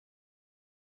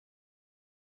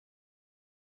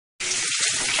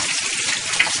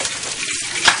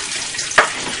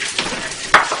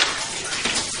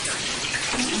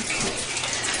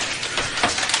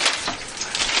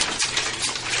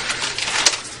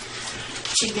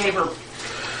She gave her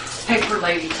paper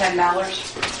lady $10.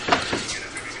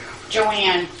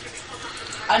 Joanne,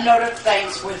 a note of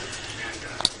thanks with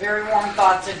very warm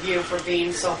thoughts of you for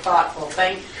being so thoughtful.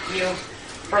 Thank you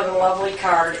for the lovely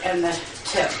card and the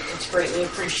tip. It's greatly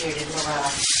appreciated,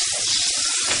 Loretta.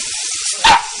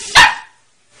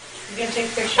 You can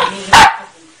take a picture of me.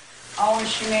 Oh, and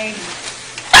she made,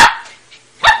 I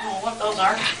don't know what those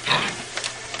are.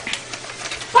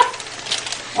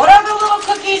 What are the little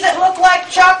cookies that look like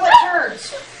chocolate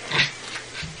turds?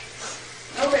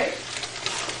 Okay.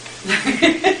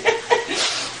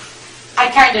 I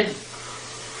kind of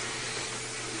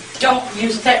don't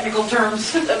use technical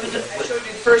terms. I showed you the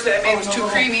first that I made was too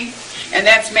creamy, and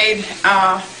that's made.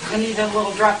 I need the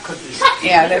little drop cookies.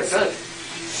 Yeah, that's.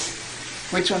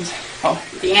 Which ones? Oh,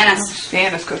 The anise. the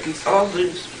anise cookies. Oh,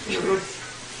 these.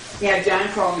 Yeah, John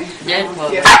called me. Dad?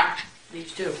 Yeah.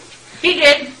 These two. He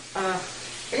did.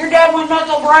 Your dad went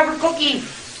nuts over every cookie.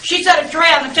 She set a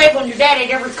tray on the table and your dad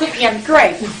ate every cookie on the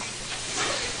tray.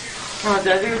 Oh,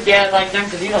 does your dad like them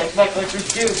because he likes chocolate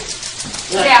too?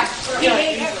 Yeah.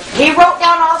 He wrote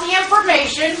down all the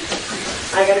information.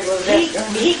 I gotta go to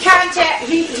that.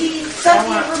 He sent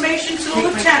the information to the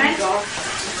lieutenant.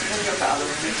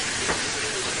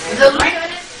 The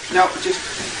lieutenant? No,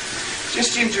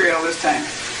 just ginger ale this time.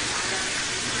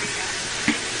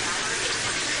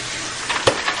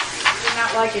 You're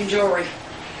not liking jewelry.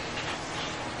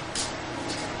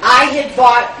 I had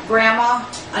bought Grandma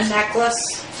a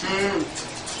necklace.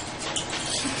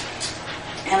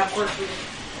 And of course we...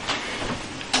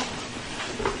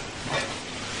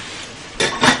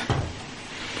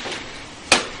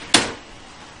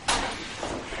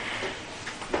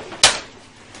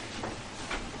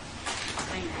 I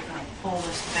think we're going to pull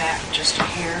this back just a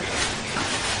hair.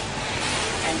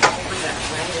 And over that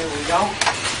way. There we go.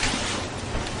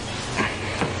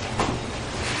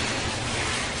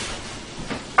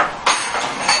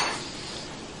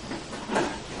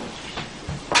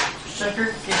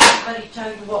 Sugar, did anybody tell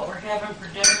you what we're having for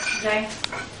dinner today?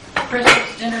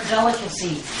 Christmas dinner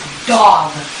delicacy.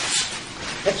 Dog.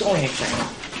 It's only in China.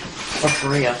 Or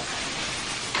Korea.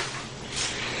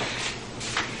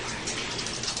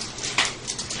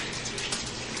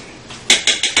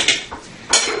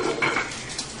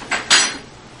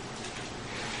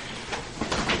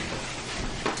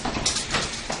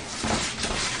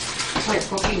 It's like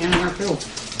cooking in there too.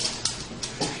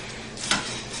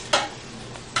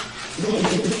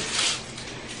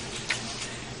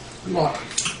 Look,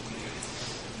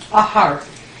 a heart.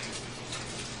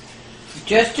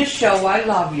 Just to show I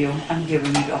love you, I'm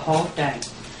giving you the whole thing.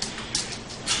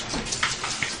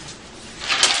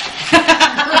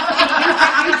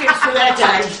 Just for that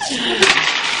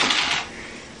time.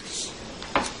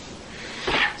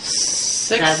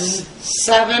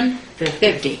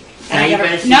 750. Now you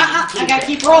better see I if you can keep gotta it.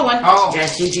 keep rolling. Oh, Yeah,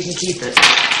 see if you can keep it.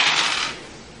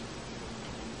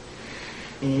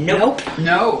 Nope.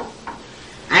 no.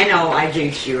 I know, I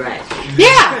jinxed you right.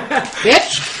 Yeah,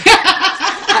 bitch.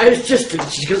 I was just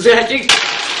because I jinxed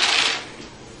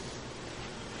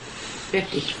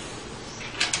 50.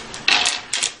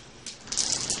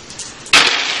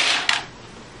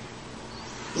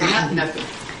 Nothing.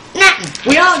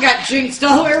 We all got jinxed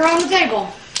all the way around the table.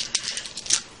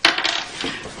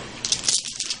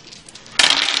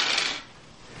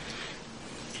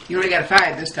 You only got a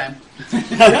 5 this time.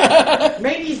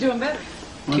 Maybe he's doing better.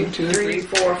 1, 2, 3,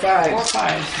 4, 5. 4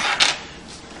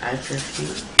 5. I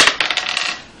 50.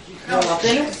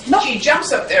 No. She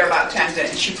jumps up there a lot of times and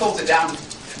she pulls it down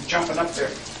from jumping up there.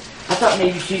 I thought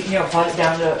maybe she, put it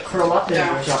down to curl up there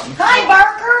No. or something. Hi,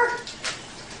 Barker.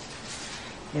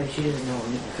 Yeah, she doesn't know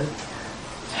when you cook.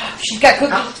 She's got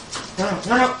cookies. No.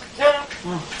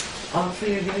 All for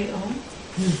your day at home?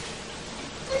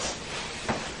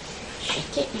 She's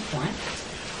getting you one.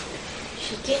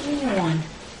 She's getting you one.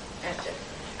 That's it.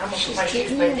 I'm gonna She's put my shoes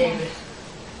getting by you David.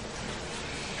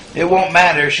 It won't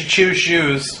matter. She choose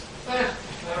shoes. I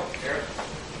don't care.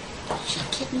 She's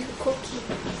getting you a cookie.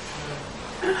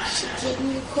 She's getting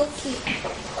you a cookie.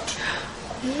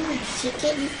 Yeah, she's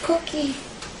getting you a cookie.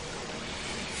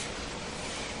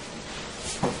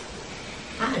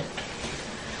 Hi.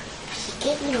 She's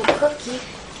getting you a cookie.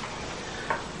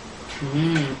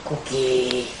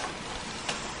 Cookie.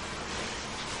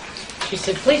 She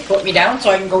said, please put me down so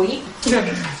I can go eat.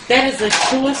 That is the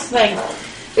coolest thing.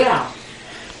 Yeah.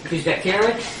 She's got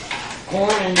carrot,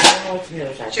 corn, and what's the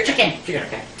other side? Chicken. Chicken,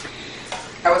 okay.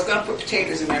 I was going to put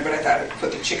potatoes in there, but I thought I'd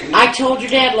put the chicken in. I told your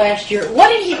dad last year. What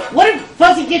did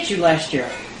Fuzzy get you last year?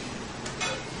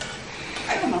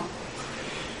 I don't know.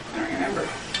 I don't remember.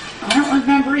 I don't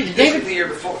remember remember either. This David, was the year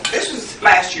before. This was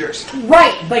last year's.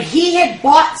 right, but he had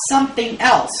bought something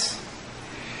else.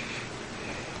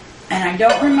 And I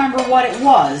don't remember what it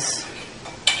was.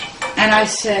 And I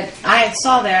said, I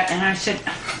saw that, and I said,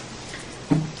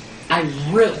 I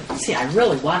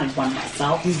really wanted one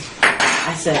myself.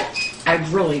 I said, I'm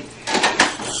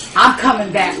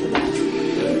coming back with that.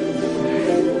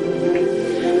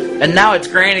 And now it's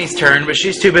Granny's turn, but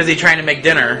she's too busy trying to make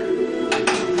dinner.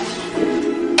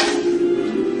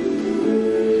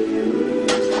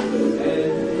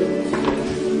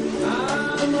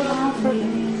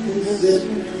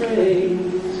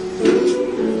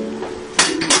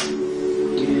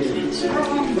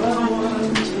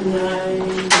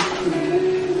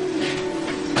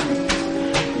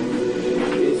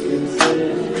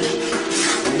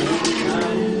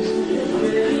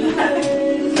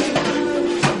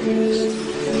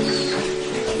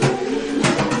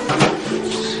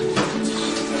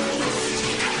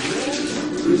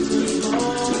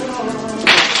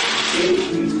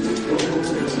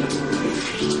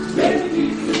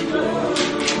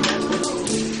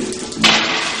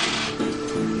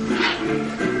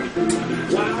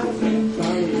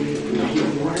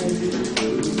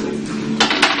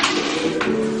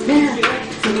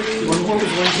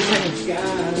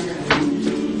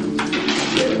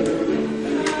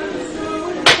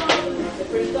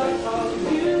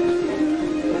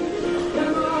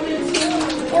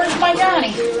 Where's my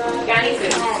Johnny? Johnny's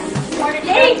at home. Where did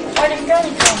Johnny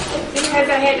come? Because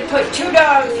I had to put 2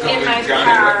 dogs in my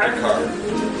car.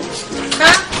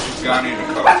 Huh? Gone in the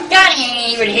car. Johnny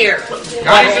ain't even here.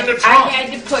 Guy's in the I trunk.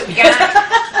 had to put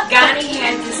Johnny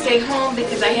had to stay home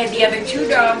because I had the other 2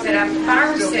 dogs that I'm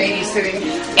farm sitting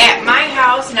at my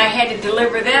house, and I had to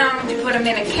deliver them to put them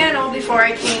in a kennel before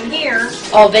I came here.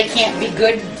 Oh, they can't be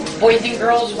good boys and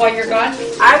girls while you're gone?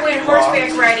 I went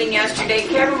horseback riding yesterday.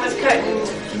 Kevin was cutting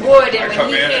wood, and I when come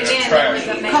he in came and it's in, trash.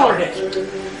 there was a Colored mess. it.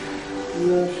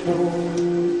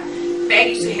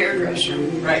 Maggie's the hairdresser.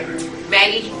 Right.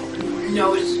 Maggie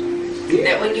knows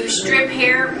that when you strip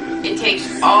hair, it takes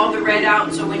all the red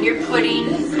out. So when you're putting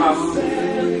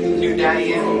New dye in.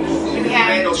 You And have-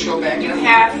 then it'll show back you in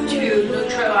have to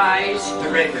neutralize. the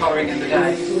red coloring in the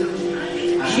dye.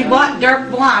 She bought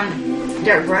dark blonde,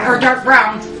 Dark or dark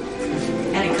brown,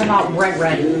 and it come out red.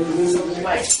 Right.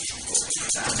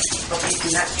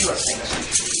 Okay, not too upset.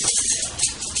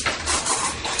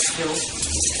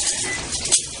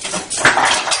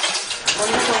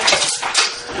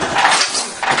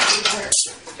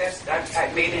 Best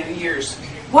I've made in years.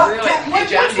 What? Really? Which And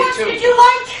John ones did too. did you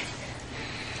like?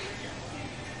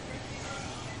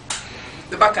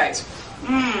 The Buckeyes.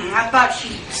 I thought she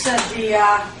said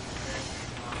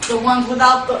the ones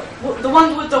without the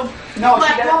ones with the No,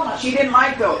 black walnuts. she didn't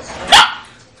like those.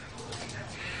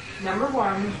 Number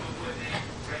 1.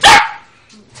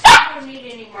 I don't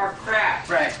need any more crap.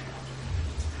 Right.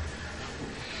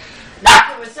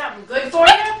 If it was something good for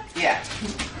you, Yeah.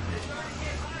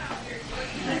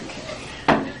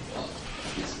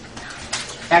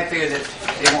 I figure that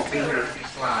they won't be here.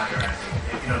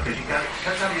 You know, because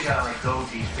sometimes you gotta like go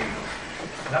these people.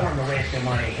 I don't want to waste their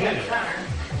money here.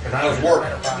 Does work.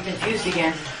 I'm confused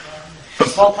again.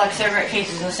 Both like cigarette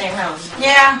cases in the same house.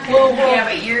 Yeah, yeah,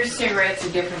 but your cigarettes are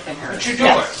different than hers. What you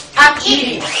doing? I'm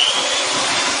eating.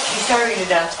 She's starving to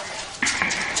death.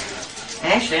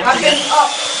 Actually, I've been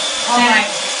up all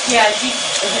night. Yeah,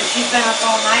 she's been up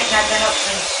all night, and I've been up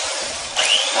since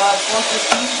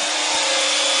 4:15.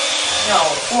 No,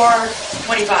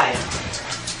 4:25.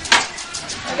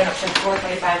 I've been up since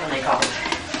 4:25 when they called.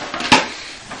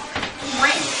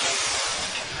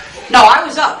 No, I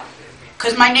was up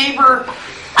because my neighbor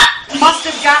must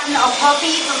have gotten a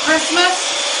puppy for Christmas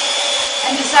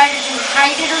and decided to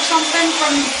hide it or something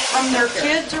from their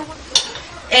kids or what.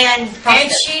 And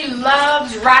she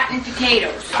loves rotten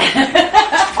potatoes.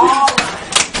 All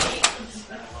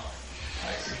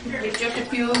It's just a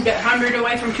few 100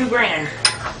 away from $2 grand.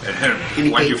 And And he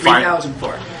when paid you find $3,000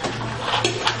 for it.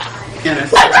 And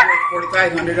it's worth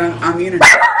 $4,500 on the internet.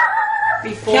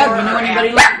 Before Kev, you know or anybody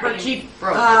after looking for a cheap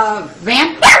broke.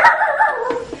 van?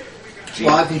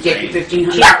 Well, if you take the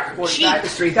 $1,500, 45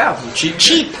 is $3,000. Cheap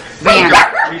van.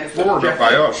 cheap Ford up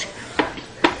by us.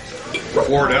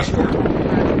 Ford Escort.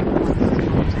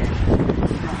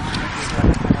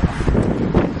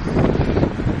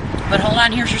 But hold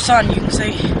on, here's your son. You can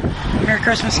say Merry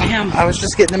Christmas to him. I was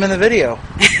just getting him in the video.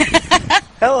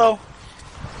 Hello.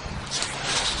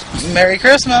 Merry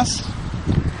Christmas.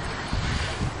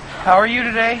 How are you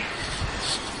today?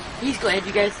 He's glad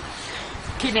you guys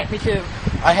kidnapped me too.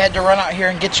 I had to run out here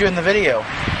and get you in the video.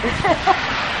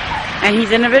 And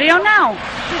he's in the video now.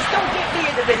 Just don't get me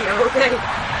in the video, okay?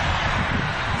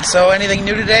 So, anything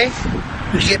new today?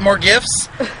 Did you get more gifts?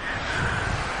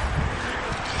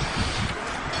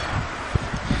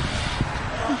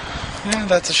 Yeah,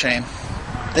 that's a shame.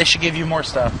 They should give you more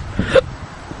stuff.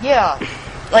 Yeah,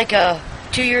 like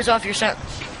 2 years off your sentence.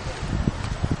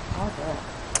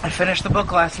 I finished the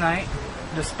book last night,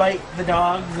 despite the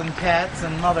dogs and cats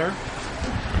and mother.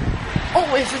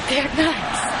 Oh, isn't that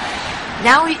nice?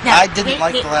 Now I didn't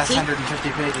like the last 150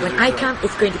 pages. When I come,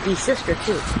 it's going to be sister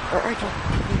too. Or I don't.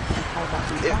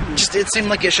 It seemed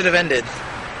like it should have ended.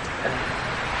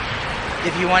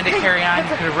 If you wanted to carry on, you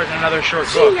could have written another short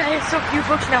book. Gee, I have so few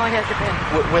books now I have to pay.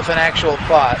 With an actual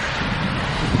plot.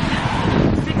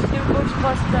 6 new books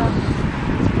plus the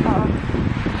 1,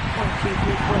 2,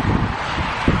 3, 4.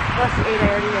 Plus the 8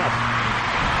 I already have.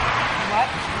 What?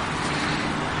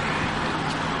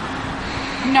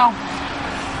 No.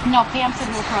 No, Pam said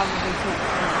we'll probably do it.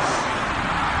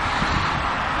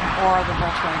 Or the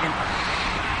Volkswagen.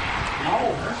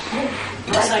 No.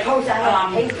 It's like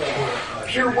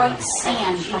pure white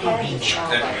sand from a beach.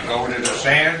 Then you go to the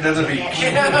sand to the beach.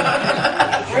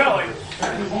 Really?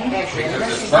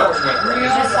 Because it's burnt with rain. You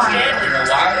know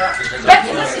why? Because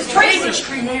Becky, this is Tracy. it's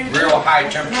real high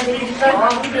temperature.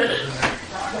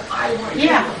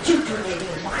 Yeah.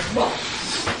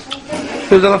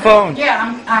 Who's on the phone?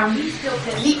 Yeah, I'm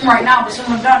eating right now, but soon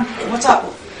I'm done. What's up?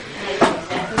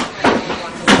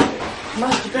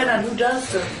 Must depend on who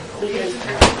does them, because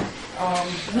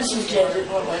Mrs. Jen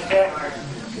didn't look like that.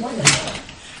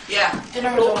 Yeah,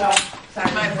 Dinner was over.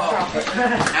 my fault.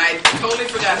 I totally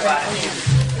forgot about it.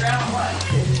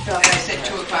 And I said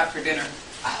 2 o'clock for dinner.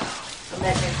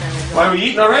 Why are we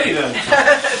eating already then?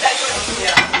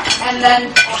 And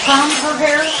then permed her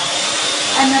hair,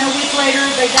 and then a week later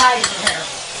they dyed her hair.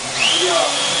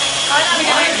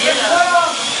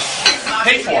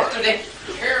 Pay for it.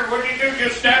 Here, what did you do?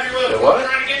 Just stab you with it? What?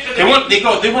 They won't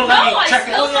let me check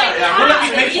it. No, I They won't let me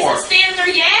pay for He's it. standing there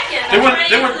yakking. They wouldn't- I'm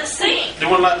they right wouldn't- in the sink. They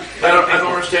won't let. I don't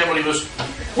understand what he was.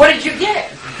 What did you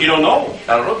get? You don't know.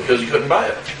 I don't know because he couldn't buy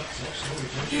it.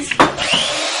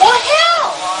 Well, hell!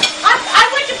 I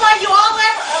went to buy you all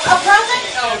a present.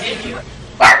 Oh, did you?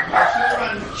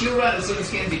 She'll run as soon as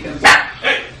Candy comes in.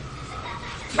 Hey,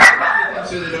 Comes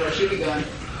through the door, she'll be gone.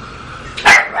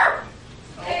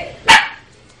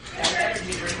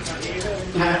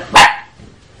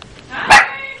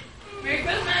 Merry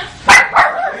Christmas.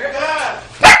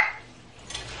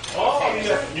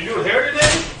 oh, you do hair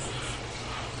today?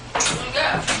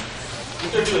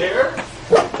 You gonna do hair?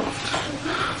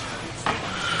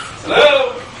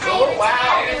 Hello. Oh, wow.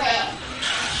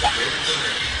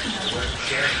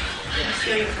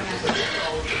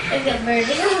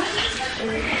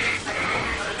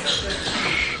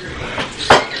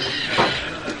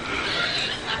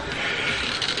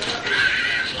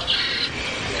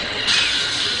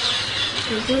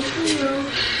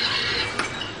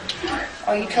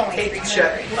 Oh, you told me. Take the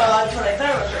check. Well, that's what I thought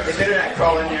it was. They better not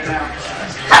crawl in there now.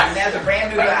 And that's a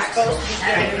brand new box.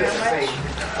 Brand new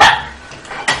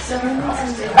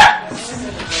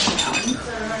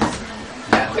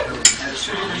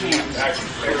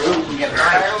You get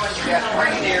Ireland, you got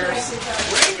reindeers.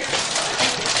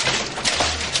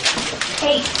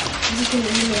 Hey, you can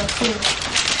email too.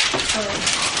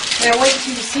 Yeah, wait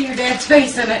till you see your dad's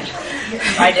face in it.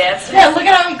 My dad's. Yeah, look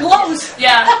at how he glows.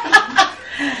 Yeah.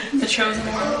 The chosen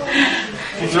one.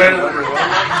 He's ready.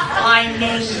 I'm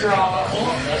name draw.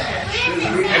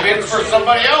 Maybe it's for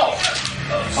somebody else.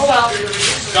 Oh well.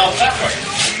 No, that way.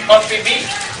 Must be me.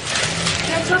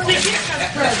 That's what they get as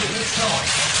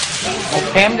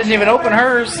presents. Pam didn't even open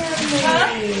hers.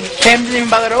 Pam didn't even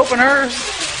bother to open hers.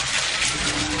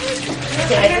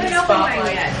 I haven't opened mine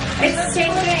yet. It's the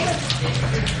same thing.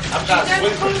 I'm not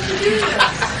switching.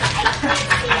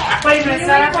 Wait a minute,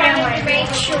 so I wanted to make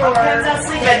sure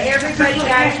that everybody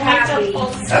got a copy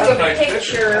That's a nice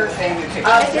picture of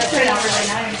the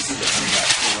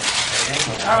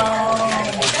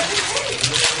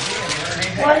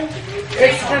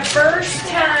It's the first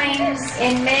time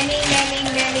in many, many,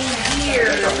 many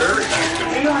years.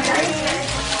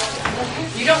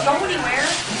 You don't go anywhere,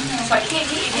 so I can't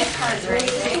get you gift cards or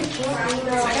anything. So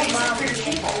I got to sit for your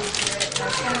table.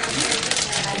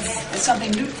 It's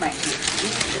something new to make.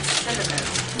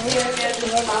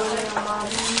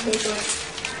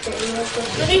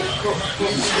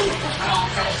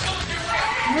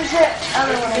 Where's that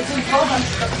other one? It's in Poland.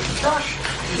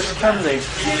 Kenzie.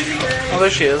 Oh, there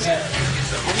she is.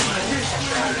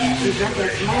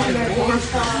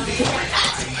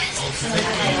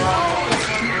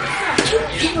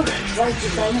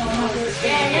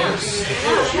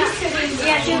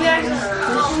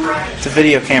 It's a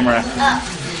video camera.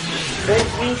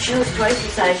 But she was twice the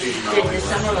size she did this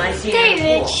summer last year.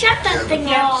 David, shut that thing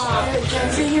off.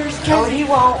 Oh, he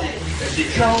won't.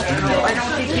 No, I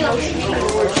don't think he knows she needs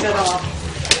the word shut off.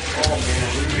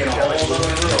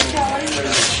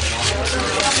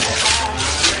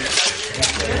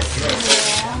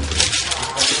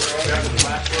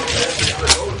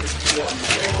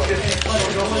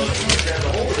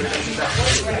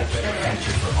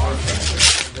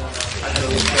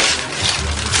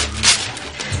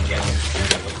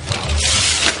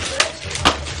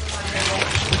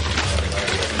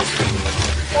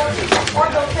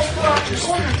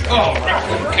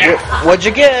 What'd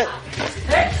you get?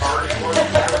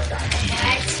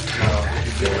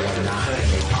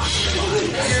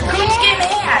 Who's getting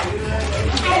mad?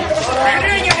 Put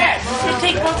it in your head. Just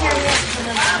take both your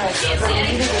hands. I have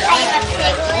a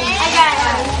piglet. I got a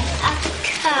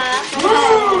cup.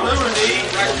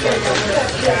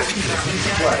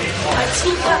 A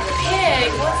teacup pig.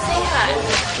 What's that?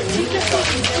 Teacup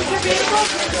pig. Is your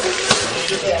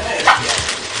beautiful?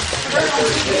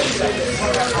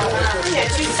 Yeah,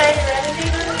 two-sided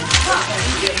renovator.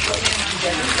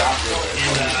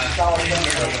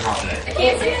 I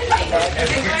can't see it. I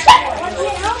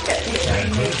can't help it.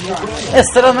 Yeah,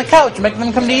 sit on the couch. Make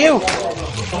them come to you.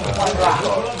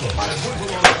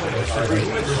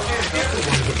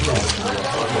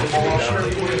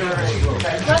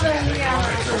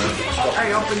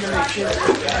 I opened the machine.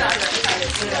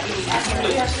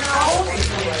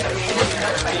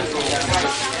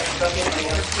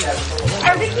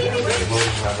 Are we keeping it?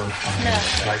 No.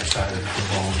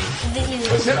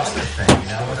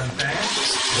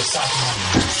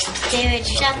 David,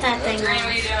 shut that thing off.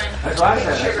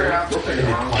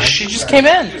 She just came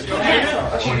in.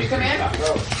 Yeah, she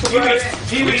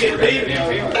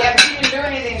didn't do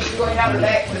anything. She's going down the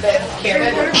back with that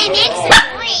carrot. It makes a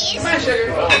noise. Come on,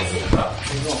 sugar.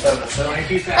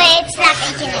 Wait, it's not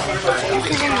making it. Because it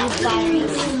needs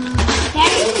batteries.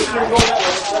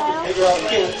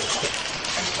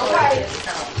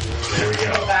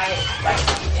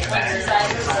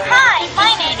 Hi,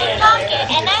 my name is Pocket,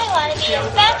 and I want to be your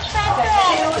best friend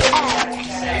forever.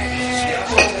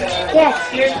 Yes,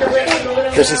 here's the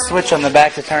little. There's a switch on the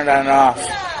back to turn it on and off.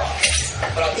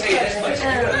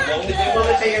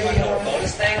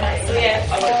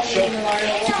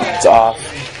 It's off.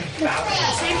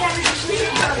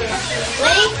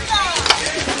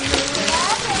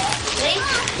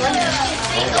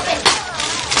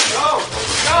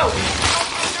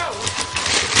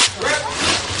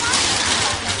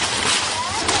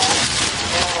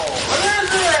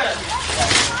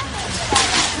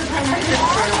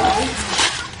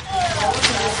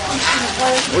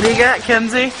 What do you got,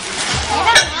 Kenzie?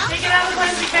 Take it out of the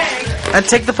plastic bag. And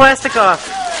take the plastic off.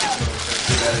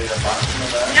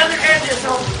 The other end is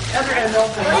open. Other end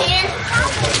open.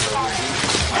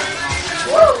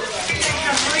 Woo!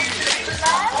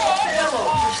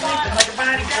 You're sleeping like a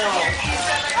body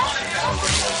pillow.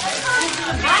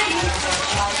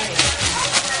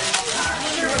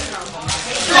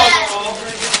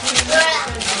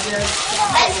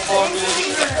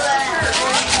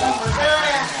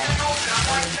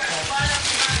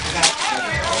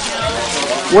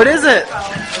 What is it?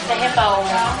 The hippo.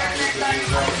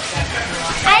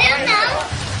 I don't know.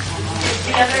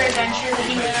 The other adventure that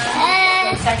he went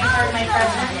on. The second part of my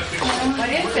present. What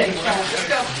is it? Let's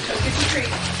go. Let's get some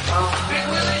treats.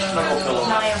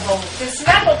 Now I have both. The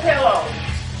snuggle pillow.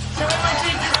 Someone want to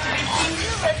take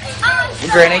this to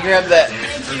Granny, grab that.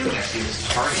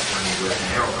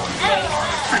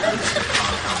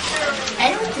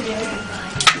 I know what to do.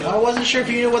 I wasn't sure if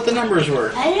you knew what the numbers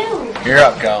were. I do. You're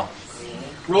up, Gal.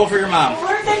 Roll for your mom.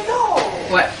 Where'd they go?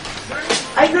 What?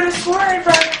 I could have sworn I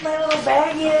brought my little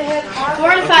baggie that had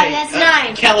 4 and 5, that's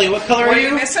 9. Kelly, what color are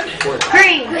you? missing?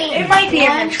 Green. It might be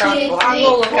in the trunk. I'll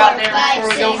go look out there before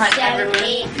we go hunting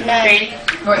everywhere. 9.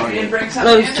 What, you didn't bring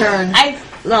something? Lou's turn.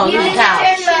 No, You Lou's a just cow.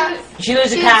 turned the She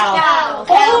was a cow.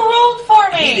 Who ruled for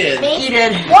me? He did. He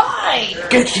did. Why?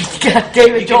 Good.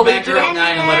 David You can told me back to. her up 9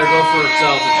 and let her go for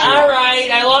herself.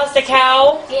 Alright, I lost a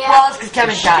cow. Yeah. Well, it's because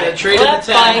Kevin shot it. Traded Well, the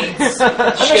that's 10. I'm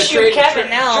gonna shoot Kevin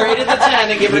now. Traded the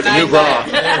 10 and give her 9 back.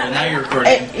 There, now you're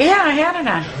recording. Yeah, I had it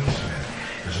on.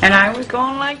 And I was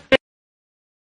going like